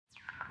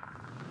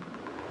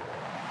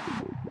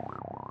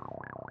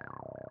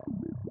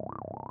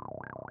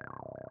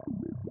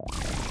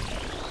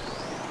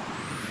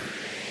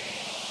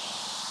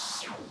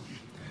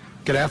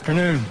Good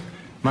afternoon.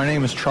 My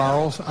name is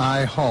Charles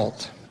I.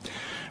 Halt.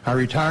 I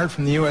retired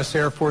from the U.S.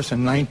 Air Force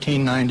in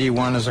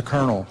 1991 as a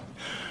colonel.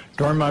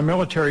 During my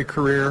military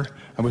career,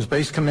 I was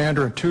base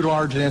commander of 2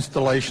 large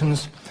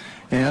installations,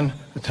 and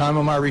at the time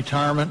of my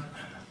retirement,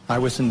 I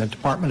was in the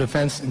Department of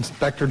Defense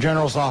Inspector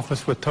General's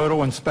office with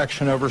total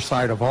inspection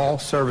oversight of all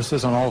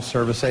services and all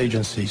service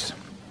agencies.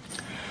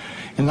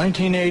 In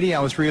 1980,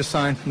 I was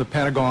reassigned from the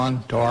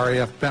Pentagon to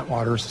RAF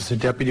Bentwaters as a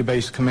deputy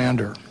base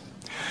commander.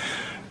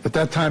 At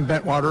that time,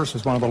 Bentwaters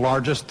was one of the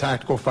largest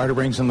tactical fighter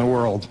wings in the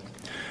world.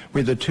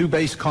 We had the 2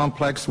 base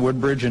complexes,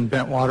 Woodbridge and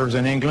Bentwaters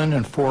in England,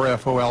 and 4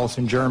 FOLs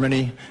in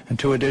Germany, and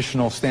 2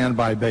 additional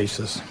standby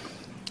bases.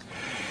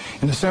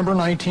 In December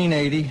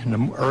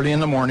 1980, early in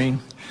the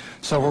morning,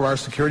 several of our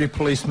security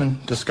policemen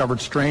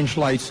discovered strange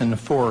lights in the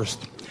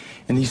forest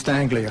in East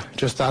Anglia,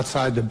 just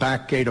outside the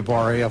back gate of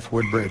RAF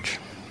Woodbridge.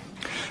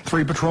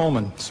 3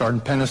 patrolmen,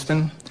 Sergeant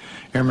Peniston,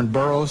 Airman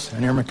Burrows,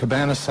 and Airman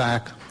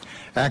Cabanasac,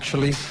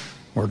 actually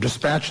were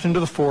dispatched into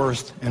the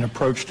forest and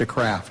approached a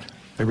craft.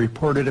 They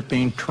reported it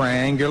being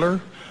triangular,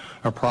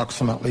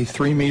 approximately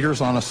 3 meters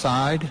on a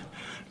side,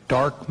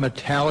 dark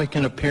metallic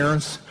in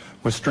appearance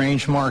with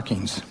strange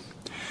markings.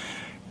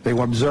 They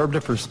observed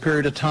it for a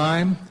period of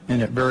time,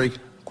 and it very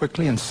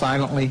quickly and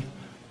silently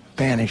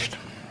vanished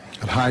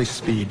at high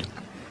speed.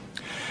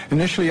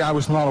 Initially, I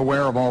was not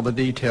aware of all the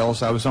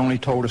details. I was only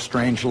told of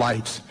strange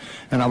lights,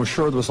 and I was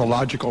sure there was a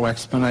logical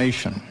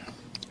explanation.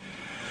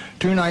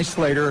 2 nights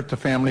later, at the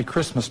family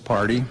Christmas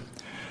party,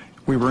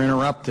 we were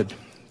interrupted.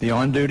 The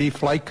on-duty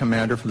flight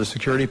commander for the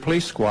security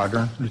police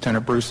squadron,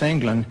 Lieutenant Bruce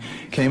England,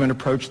 came and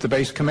approached the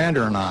base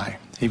commander and I.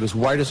 He was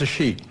white as a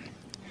sheet.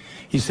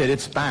 He said,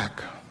 "It's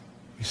back."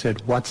 We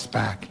said, "What's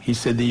back?" He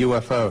said, "The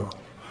UFO."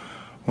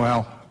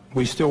 Well,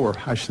 we still were,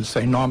 I should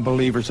say,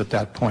 non-believers at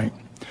that point.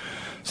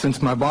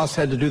 Since my boss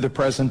had to do the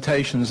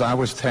presentations, I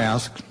was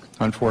tasked,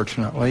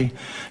 unfortunately,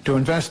 to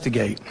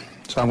investigate.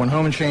 So I went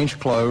home and changed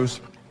clothes.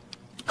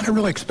 I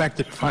really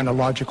expected to find a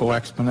logical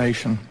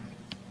explanation.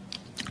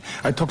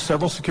 I took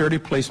several security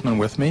policemen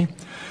with me,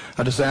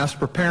 a disaster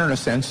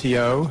preparedness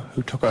NCO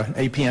who took an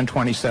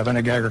APN-27,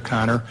 a Geiger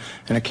counter,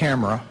 and a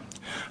camera.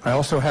 I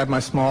also had my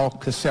small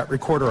cassette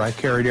recorder I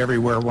carried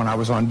everywhere when I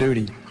was on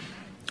duty.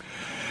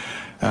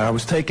 I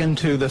was taken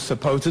to the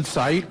supposed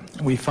site.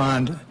 We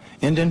found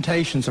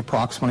indentations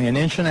approximately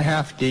 1.5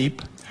 inches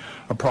deep,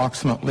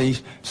 approximately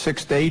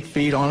 6 to 8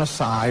 feet on a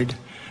side,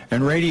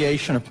 and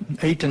radiation of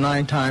 8 to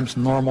 9 times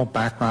normal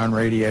background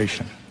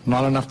radiation.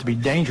 Not enough to be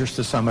dangerous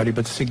to somebody,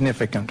 but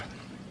significant.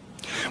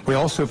 We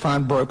also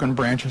found broken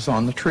branches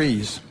on the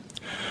trees.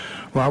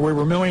 While we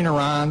were milling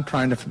around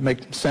trying to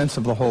make sense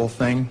of the whole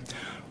thing,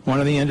 one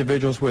of the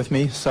individuals with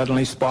me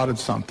suddenly spotted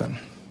something.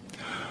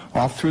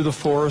 Off through the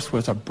forest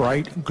was a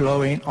bright,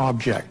 glowing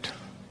object.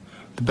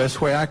 The best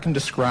way I can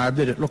describe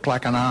it, it looked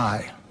like an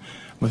eye.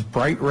 It was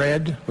bright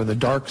red with a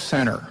dark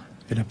center.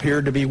 It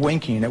appeared to be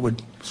winking. It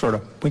would sort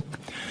of wink.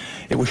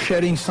 It was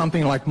shedding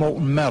something like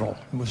molten metal.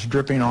 It was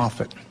dripping off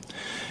it.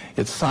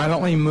 It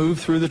silently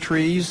moved through the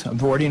trees,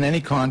 avoiding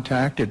any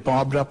contact. It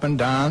bobbed up and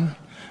down,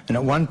 and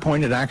at one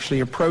point it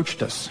actually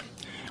approached us.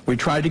 We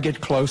tried to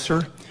get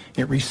closer.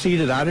 It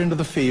receded out into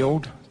the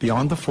field,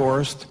 beyond the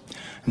forest,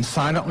 and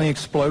silently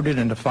exploded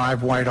into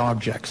 5 white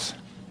objects.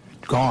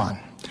 Gone.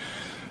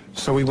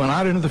 So we went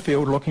out into the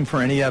field looking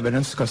for any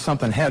evidence, because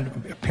something had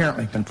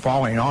apparently been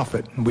falling off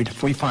it, and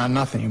we found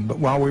nothing. But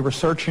while we were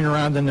searching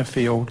around in the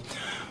field,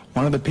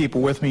 one of the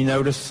people with me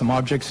noticed some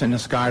objects in the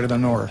sky to the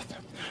north.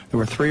 There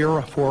were 3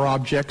 or 4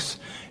 objects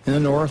in the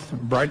north,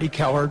 brightly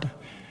colored,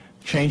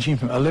 changing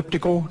from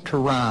elliptical to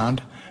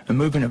round, and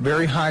moving at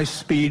very high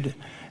speed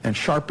and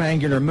sharp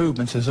angular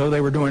movements as though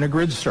they were doing a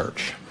grid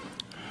search.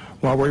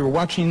 While we were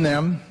watching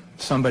them,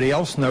 somebody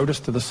else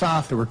noticed to the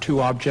south there were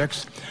 2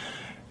 objects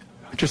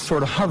just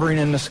sort of hovering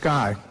in the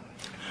sky.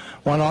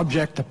 One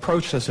object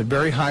approached us at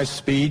very high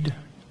speed,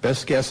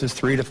 best guess is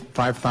 3,000 to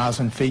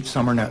 5,000 feet,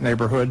 somewhere in that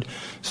neighborhood,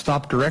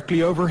 stopped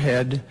directly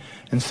overhead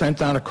and sent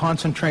down a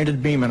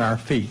concentrated beam at our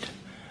feet.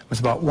 It was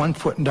about 1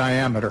 foot in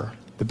diameter.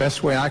 The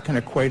best way I can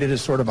equate it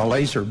is sort of a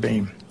laser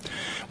beam.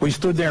 We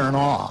stood there in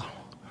awe.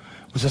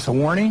 Was this a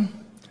warning?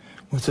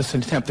 Was this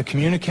an attempt to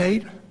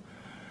communicate?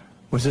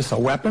 Was this a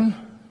weapon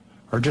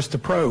or just a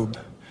probe?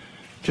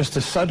 Just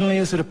as suddenly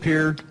as it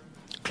appeared,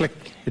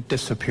 click, it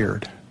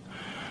disappeared.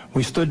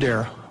 We stood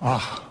there,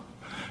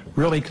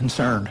 really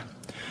concerned.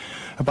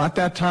 About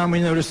that time,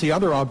 we noticed the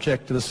other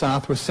object to the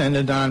south was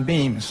sending down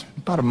beams,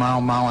 about a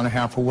mile, 1.5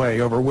 miles away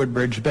over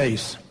Woodbridge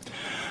Base.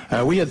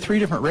 We had 3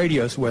 different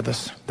radios with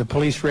us, the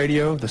police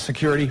radio, the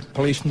security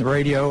police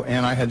radio,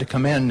 and I had the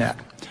command net.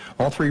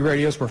 All 3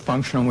 radios were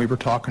functional, and we were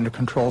talking to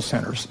control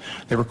centers.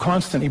 They were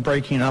constantly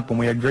breaking up, and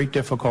we had great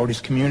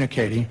difficulties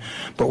communicating,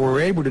 but we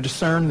were able to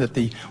discern that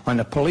on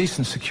the police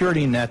and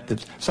security net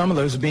that some of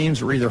those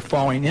beams were either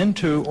falling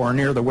into or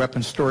near the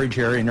weapons storage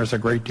area, and there's a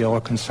great deal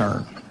of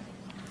concern.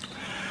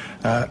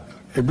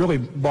 It really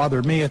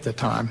bothered me at the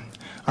time.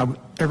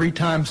 Every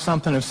time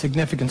something of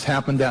significance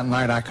happened that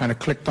night, I kind of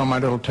clicked on my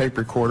little tape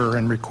recorder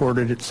and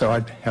recorded it so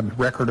I'd have a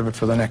record of it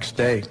for the next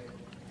day.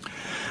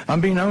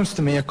 Unbeknownst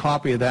to me, a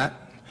copy of that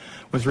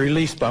was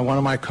released by one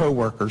of my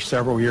co-workers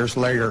several years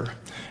later,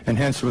 and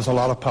hence there was a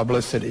lot of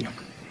publicity.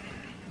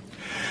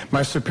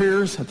 My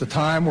superiors at the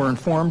time were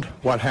informed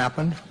what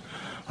happened.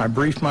 I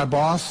briefed my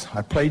boss.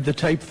 I played the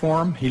tape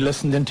for him. He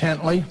listened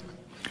intently.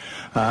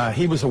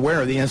 He was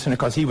aware of the incident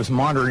because he was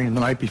monitoring the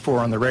night before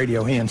on the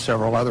radio. He and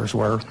several others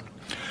were.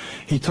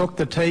 He took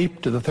the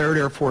tape to the 3rd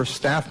Air Force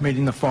staff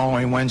meeting the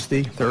following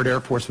Wednesday. 3rd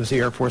Air Force was the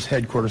Air Force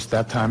headquarters at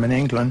that time in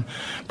England.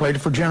 Played it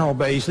for General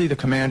Baisley, the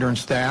commander and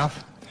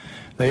staff.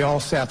 They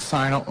all sat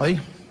silently.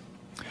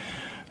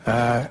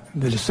 The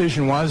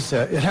decision was,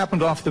 it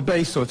happened off the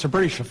base, so it's a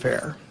British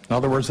affair. In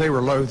other words, they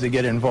were loath to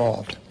get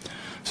involved.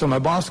 So my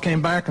boss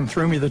came back and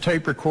threw me the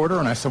tape recorder,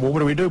 and I said, well, what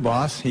do we do,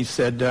 boss? He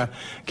said,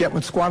 get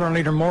with Squadron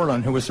Leader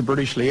Moreland, who was the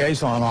British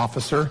liaison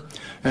officer,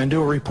 and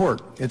do a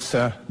report. It's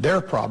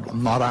their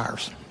problem, not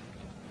ours.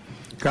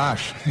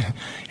 Gosh,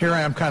 here I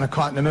am kind of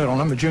caught in the middle,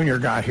 and I'm a junior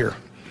guy here.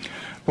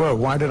 Whoa,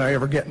 why did I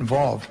ever get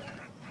involved?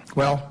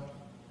 Well,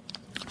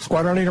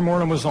 Squadron Leader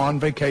Moreland was on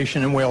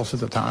vacation in Wales at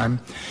the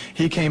time.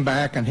 He came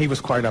back, and he was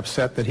quite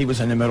upset that he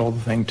was in the middle of the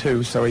thing,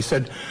 too. So he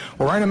said,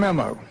 well, write a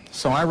memo.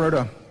 So I wrote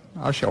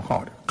I shall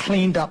call it a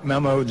cleaned up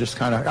memo, just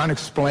kind of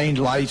unexplained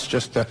lights,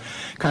 just to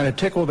kind of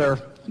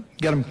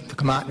get them to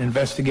come out and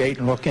investigate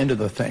and look into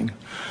the thing.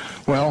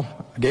 Well,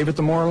 I gave it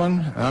to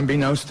Moreland, and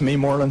unbeknownst to me,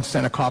 Moreland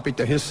sent a copy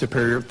to his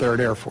superior at 3rd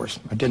Air Force.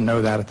 I didn't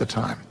know that at the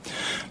time.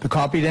 The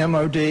copy to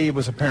MOD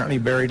was apparently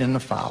buried in the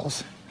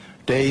files.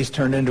 Days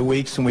turned into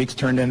weeks, and weeks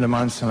turned into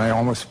months, and I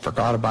almost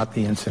forgot about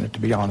the incident, to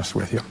be honest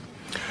with you.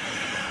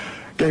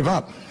 Gave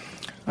up.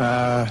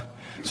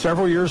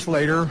 Several years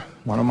later,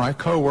 one of my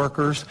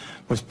co-workers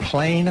was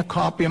playing a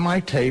copy of my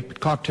tape at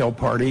cocktail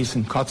parties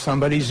and caught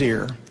somebody's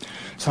ear.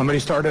 Somebody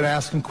started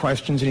asking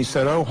questions, and he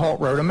said, oh,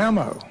 Halt wrote a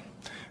memo.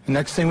 The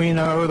next thing we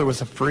know, there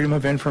was a Freedom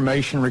of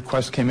Information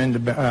request came into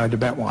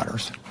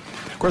Bentwaters.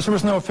 Of course, there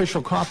was no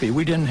official copy.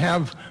 We didn't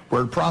have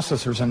word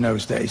processors in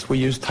those days. We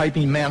used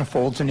typing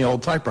manifolds in the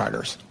old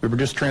typewriters. We were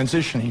just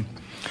transitioning.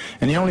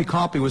 And the only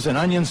copy was an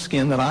onion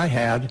skin that I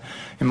had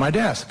in my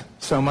desk.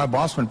 So my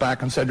boss went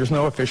back and said, there's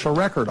no official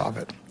record of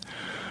it.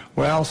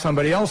 Well,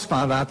 somebody else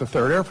found out the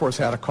 3rd Air Force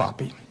had a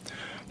copy.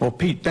 Well,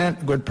 Pete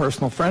Bent, a good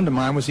personal friend of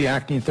mine, was the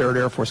acting 3rd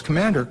Air Force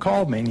commander,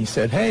 called me and he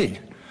said, hey,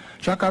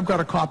 Chuck, I've got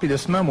a copy of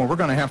this memo. We're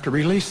going to have to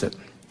release it.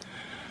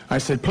 I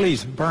said,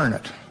 please, burn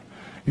it.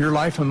 Your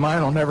life and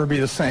mine will never be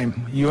the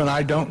same. You and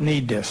I don't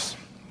need this.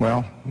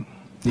 Well,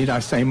 need I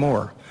say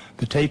more?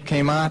 The tape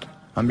came out,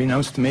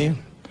 unbeknownst to me.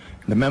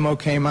 The memo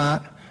came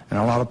out, and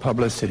a lot of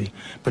publicity.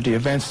 But the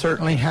event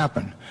certainly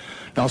happened.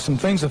 Now, some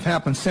things have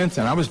happened since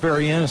then. I was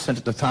very innocent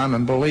at the time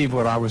and believed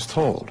what I was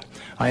told.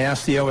 I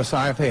asked the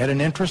OSI if they had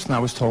an interest, and I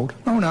was told,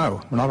 oh,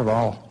 no, not at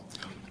all.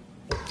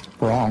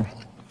 Wrong.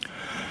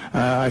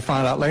 I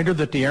found out later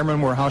that the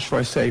airmen were, how shall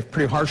I say,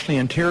 pretty harshly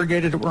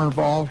interrogated that were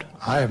involved.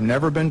 I have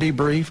never been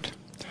debriefed.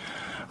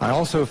 I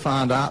also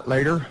found out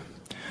later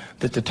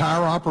that the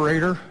tower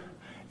operator,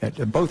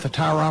 both the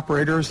tower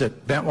operators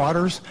at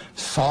Bentwaters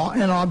saw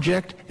an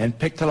object and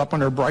picked it up on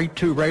their Bright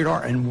 2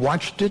 radar and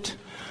watched it.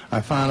 I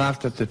found out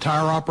that the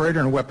tower operator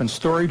in the weapons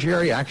storage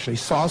area actually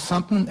saw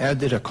something, as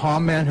did a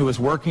comm man who was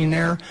working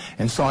there,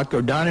 and saw it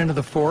go down into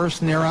the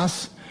forest near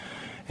us.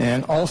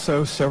 And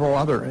also several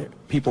other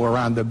people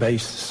around the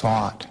base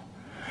saw it.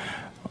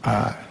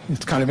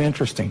 It's kind of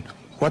interesting.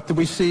 What did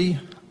we see?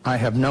 I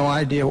have no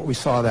idea what we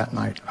saw that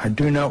night. I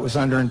do know it was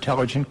under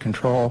intelligent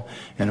control,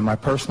 and in my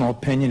personal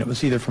opinion, it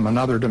was either from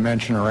another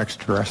dimension or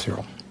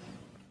extraterrestrial.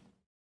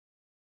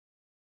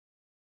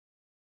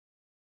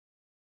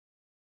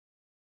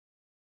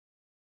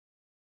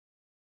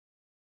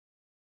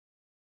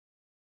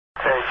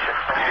 You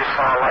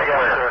saw a light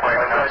where?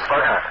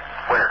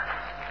 Where?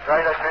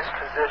 Right in this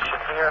position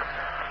here,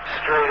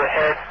 straight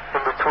ahead,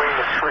 in between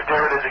the tree.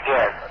 There it is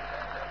again.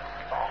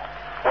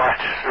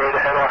 Watch, straight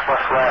ahead off my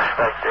flash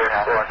right there.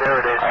 There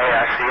it is. Hey,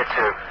 I see it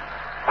too.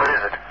 What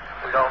is it?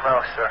 We don't know,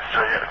 sir.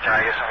 So, can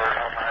I get some?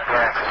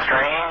 Yeah, it's a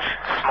strange,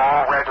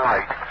 small red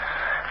light.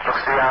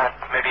 You'll see out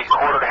maybe a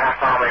quarter to half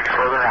mile, maybe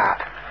further out.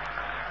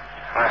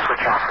 I'm going to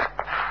switch off.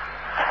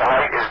 The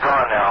light is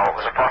gone now. It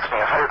was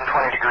approximately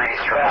 120 degrees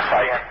from the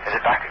site. Is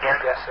it back again?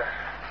 Yes, sir.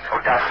 Oh,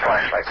 that's the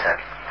flashlight set.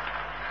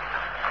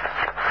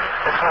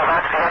 Let's move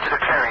out to the edge of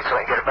the clearing so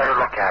we can get a better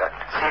look at it.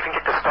 See if you can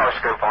get the star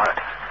scope on it.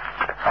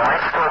 The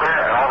light's still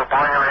there, and all the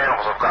barnyard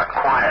animals have gotten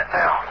quiet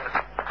now.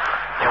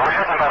 Yeah, we're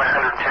heading about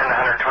 110 to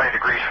 120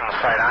 degrees from the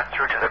site out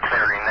through to the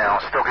clearing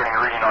now. Still getting a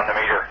reading on the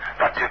meter.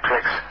 About 2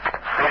 clicks.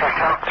 Maybe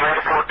count 3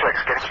 to 4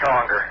 clicks. Getting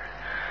stronger.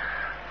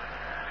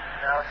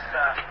 Now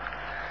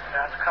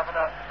it's coming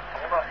up.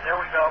 Hold up. There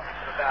we go.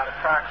 About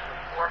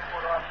approximately 4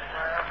 foot off the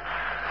ground.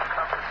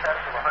 Comfort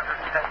setting of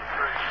 110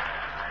 degrees.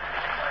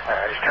 All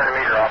right, just turn the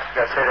meter off.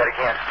 Got to say that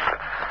again.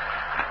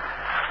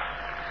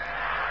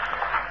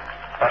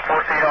 About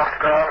 4 feet off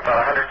the ground, about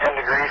 110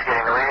 degrees,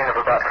 getting a reading of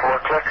about 4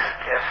 clicks.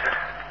 Yes, sir.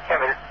 Yeah,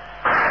 but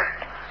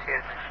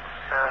excuse me.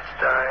 No, it's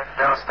dying.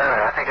 No, it's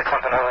dying. I think it's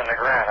something other than the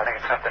ground. I think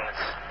it's something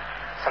that's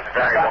Something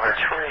variable here.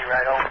 Tree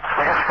right over.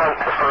 We just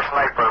sighted the first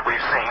night bird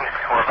we've seen.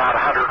 We're about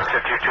 150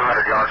 or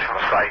 200 yards from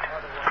the site.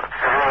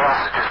 Everything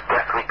else is just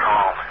deathly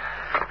calm.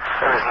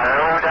 There is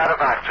no doubt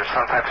about it. There's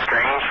some type of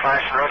strange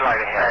flashing red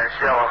light ahead.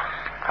 It's yellow.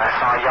 I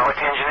saw a yellow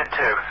tinge in it,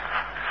 too.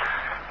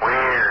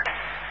 Weird.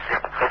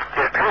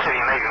 It appears to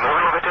be maybe moving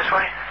a little bit this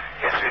way.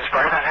 It's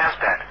brighter than it has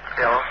been.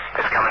 Yellow.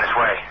 It's coming this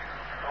way.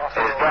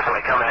 It is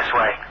definitely coming this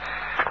way.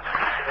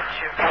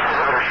 Pieces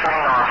of it are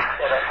shooting off.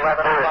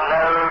 There is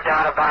no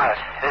doubt about it.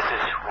 This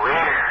is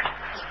weird.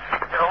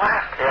 To the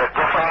left. Yeah,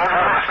 definitely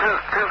moving to the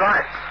left. Two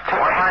lights.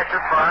 One light to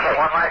the front, Okay.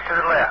 one light to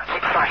the left.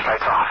 Keep the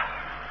flashlights off.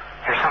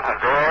 Here's something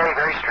very,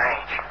 very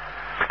strange.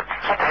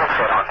 Keep the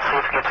headset on and see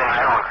if it gets any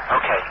stronger.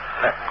 Okay.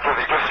 Give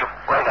us a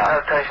rundown.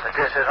 Notation that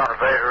this is on a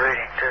beta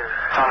reading, too.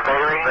 It's on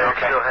beta reading? But it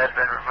Okay. still has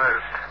been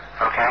removed.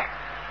 Okay.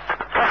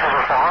 Pieces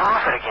are falling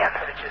off it again.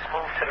 But it just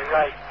moved to the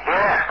right.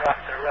 Yeah. Off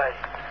to the right.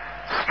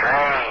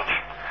 Strange.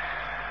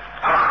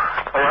 Oh,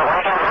 well, why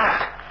don't you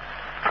left?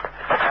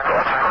 Let's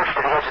approach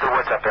to the edge of the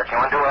woods up there. Do you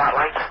want to do it without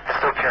lights? Let's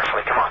do it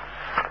carefully. Come on.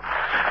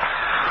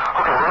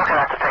 Okay, we're looking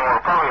at the thing.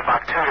 We're probably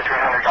about 200 to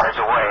 300 yards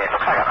away. It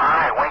looks like an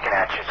eye winking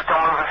at you. It's still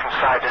moving from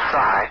side to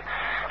side.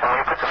 And when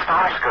you put the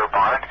star scope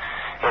on it,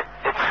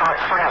 it sort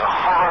of has a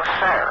hollow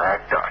center, a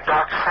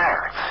dark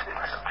center.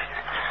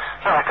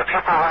 It's like the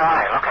pupil of an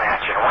eye looking at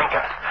you and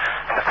winking.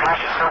 And the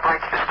flash is so bright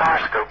to the star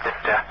scope that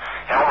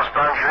it almost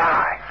burns your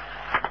eye.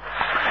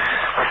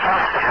 We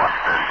passed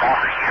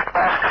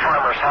the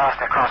farmer's house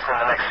and across in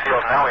the next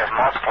field. Now we have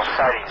multiple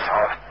sightings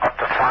of up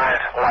to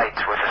 5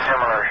 lights with a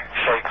similar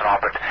shape and all,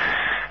 but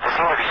they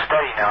seem to be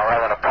steady now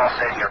rather than a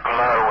pulsating or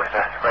glow with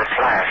a red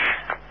flash.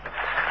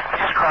 We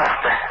just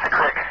crossed the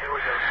creek,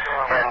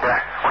 and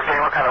we're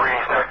getting what kind of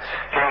readings now?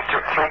 Getting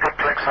 3 good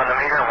clicks on the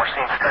meter, and we're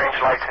seeing strange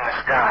lights in the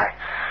sky.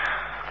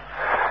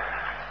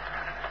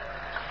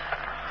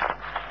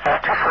 At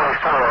 244,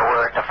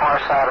 we're at the far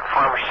side of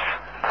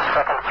the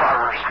second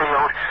farmer's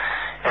field,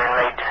 and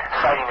made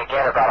sighting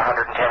again about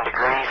 110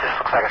 degrees. This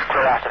looks like it's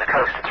clear out to the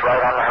coast. It's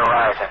right on the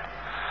horizon.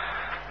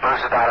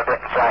 Moves about a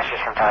bit and flashes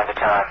from time to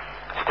time.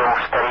 Still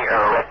steady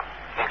or red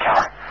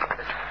encounter.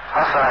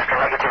 Also, after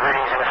negative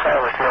readings in the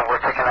center of the field, we're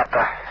picking up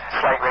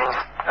slight readings,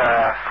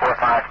 4 or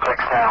 5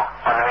 clicks now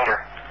on the meter.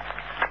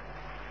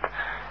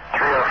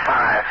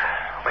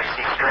 305, we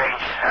see strange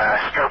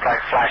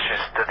strobe-like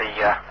flashes to the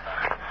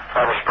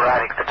rather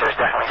sporadic, but there's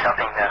definitely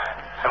something,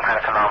 some kind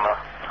of phenomenon.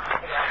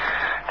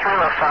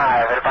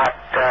 305 at about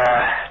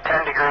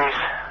 10 degrees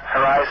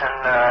horizon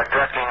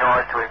directly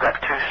north. We've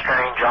got 2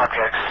 strange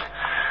objects,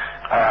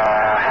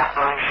 half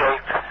moon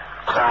shape,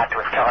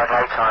 with colored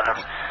lights on them.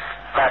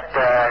 But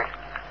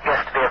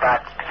gets to be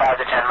about 5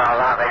 to 10 miles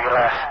out, maybe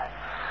less.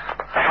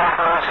 The half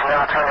moons have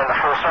now turned into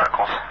full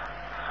circles.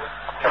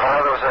 As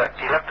though there was an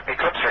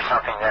eclipse or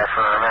something there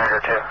for a minute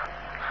or two.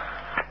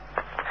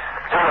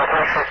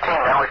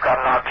 315 now, we've got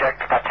an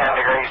object about 10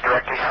 degrees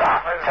directly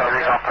south, 10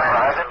 degrees off the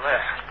horizon.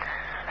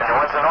 And the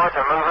ones in the north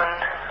are moving,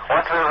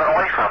 one's moving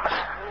away from us.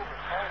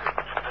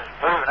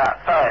 Moving out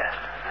fast.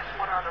 This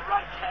one on the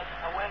right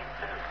heading away,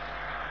 too.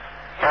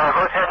 Yeah,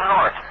 we're both heading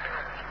north.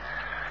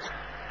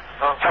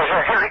 So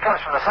here he comes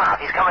from the south.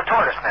 He's coming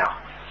toward us now.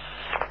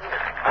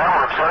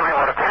 Now we're observing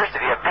what appears to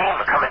be a beam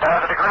coming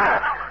down to the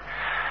ground.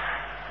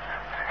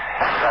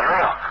 This is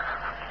unreal.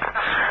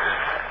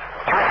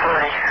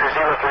 330, or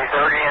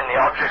 0330, and the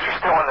objects are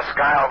still in the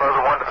sky, although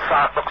the one to the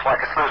south looks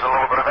like it's losing a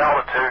little bit of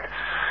altitude.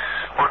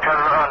 We're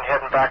turning around and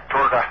heading back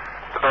toward the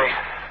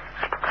base.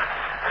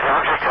 The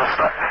object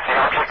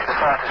to the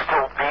south is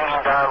still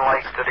beaming down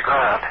lights to the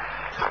ground.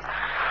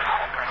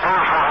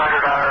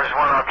 400 hours,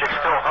 one object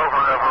still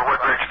hovering over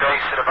Woodbridge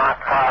base at about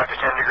 5 to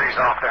 10 degrees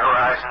off the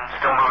horizon,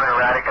 still moving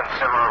erratic and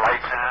similar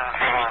lights and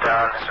beaming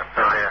down this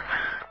area.